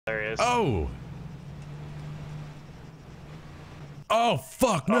There he is. Oh! Oh,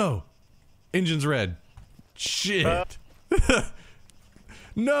 fuck, no! Engine's red. Shit.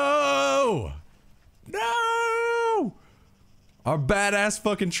 No! No! Our badass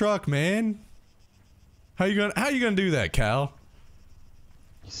fucking truck, man. How you gonna do that, Cal?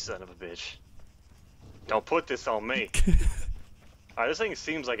 You son of a bitch. Don't put this on me. Alright, this thing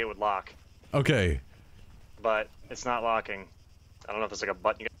seems like it would lock. Okay. But it's not locking. I don't know if it's like a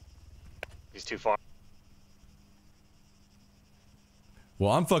button. He's too far.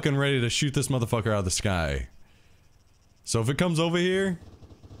 Well, I'm fucking ready to shoot this motherfucker out of the sky. So if it comes over here,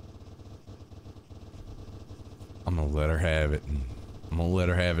 I'm gonna let her have it. I'm gonna let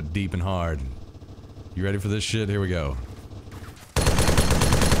her have it deep and hard. You ready for this shit? Here we go.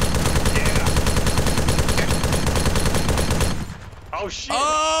 Yeah. Oh shit!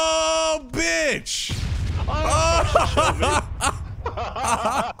 Oh, bitch!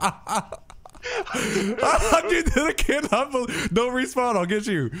 Dude, I cannot believe. Don't respawn, I'll get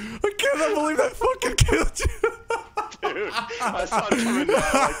you. I cannot believe that fucking killed you. Dude, I saw it coming down,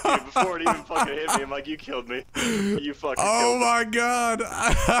 like, dude, before it even fucking hit me. I'm like, you killed me. You fucking killed me. My god.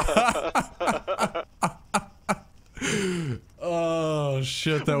 Oh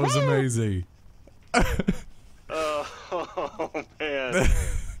shit, that was amazing. Oh man.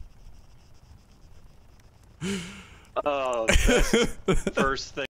 Oh, best first thing.